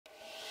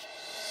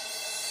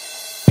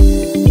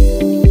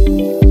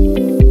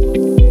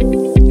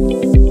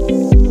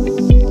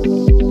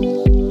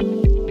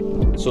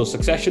So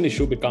succession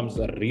issue becomes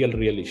a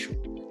real issue,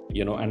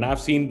 and I've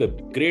seen the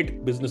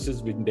great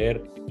businesses with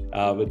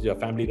your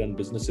family run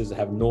businesses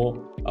have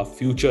no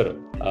future,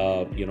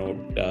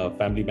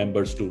 family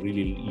members to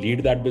really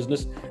lead that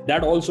business.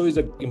 That also is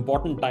an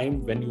important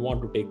time when you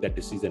want to take that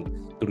decision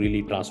to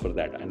really transfer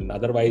that. And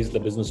otherwise the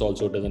business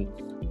also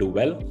doesn't do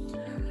well.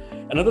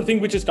 Another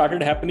thing which has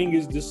started happening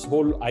is this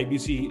whole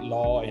IBC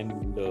law,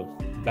 and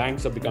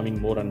banks are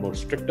becoming more and more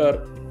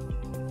stricter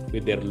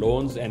with their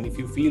loans. And if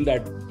you feel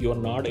that you're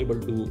not able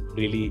to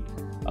really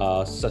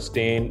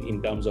sustain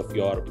in terms of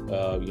your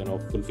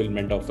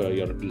fulfillment of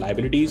your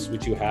liabilities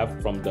which you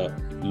have from the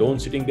loan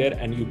sitting there,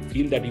 and you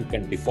feel that you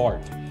can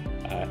default,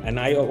 and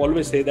I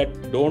always say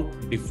that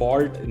don't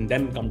default and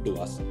then come to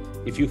us.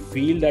 If you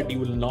feel that you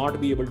will not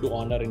be able to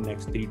honor in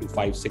next 3 to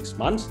 5, 6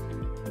 months,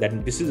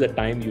 then this is a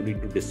time you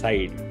need to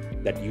decide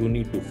that you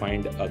need to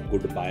find a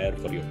good buyer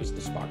for your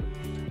business partner.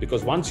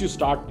 Because once you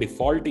start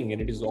defaulting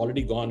and it is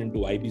already gone into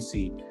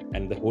IBC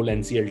and the whole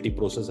NCLT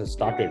process has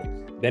started,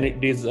 then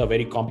it is a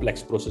very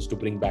complex process to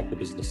bring back the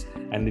business,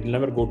 and it will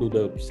never go to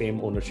the same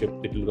ownership.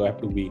 It will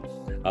have to be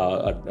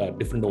a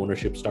different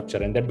ownership structure,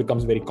 and that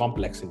becomes very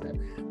complex in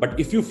that. But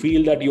if you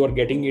feel that you are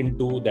getting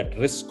into that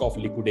risk of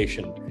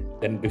liquidation,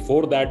 then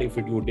before that, if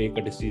you take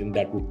a decision,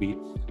 that would be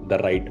the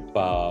right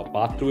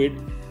path to it.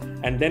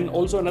 And then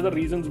also another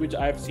reasons which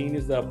I've seen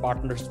is the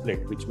partner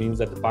split, which means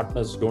that the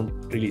partners don't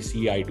really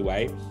see eye to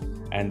eye,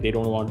 and they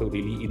don't want to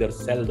really either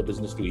sell the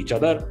business to each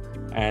other,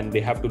 and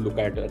they have to look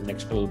at an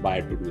external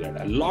buyer to do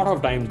that. A lot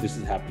of times this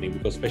is happening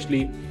because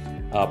especially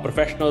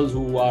professionals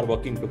who are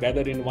working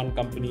together in one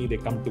company, they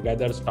come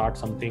together, start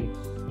something,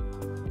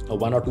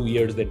 1 or 2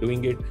 years they're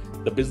doing it.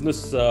 The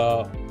business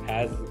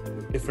has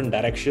different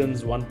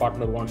directions. One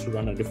partner wants to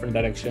run a different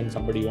direction,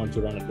 somebody wants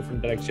to run a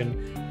different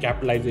direction.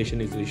 Capitalization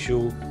is the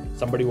issue.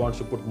 Somebody wants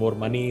to put more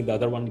money, the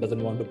other one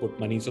doesn't want to put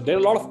money. So there are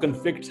a lot of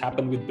conflicts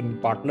happen between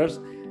partners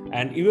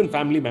and even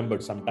family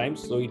members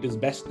sometimes. So it is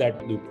best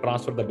that you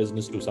transfer the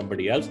business to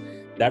somebody else.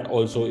 That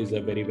also is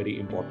a very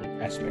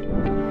important aspect.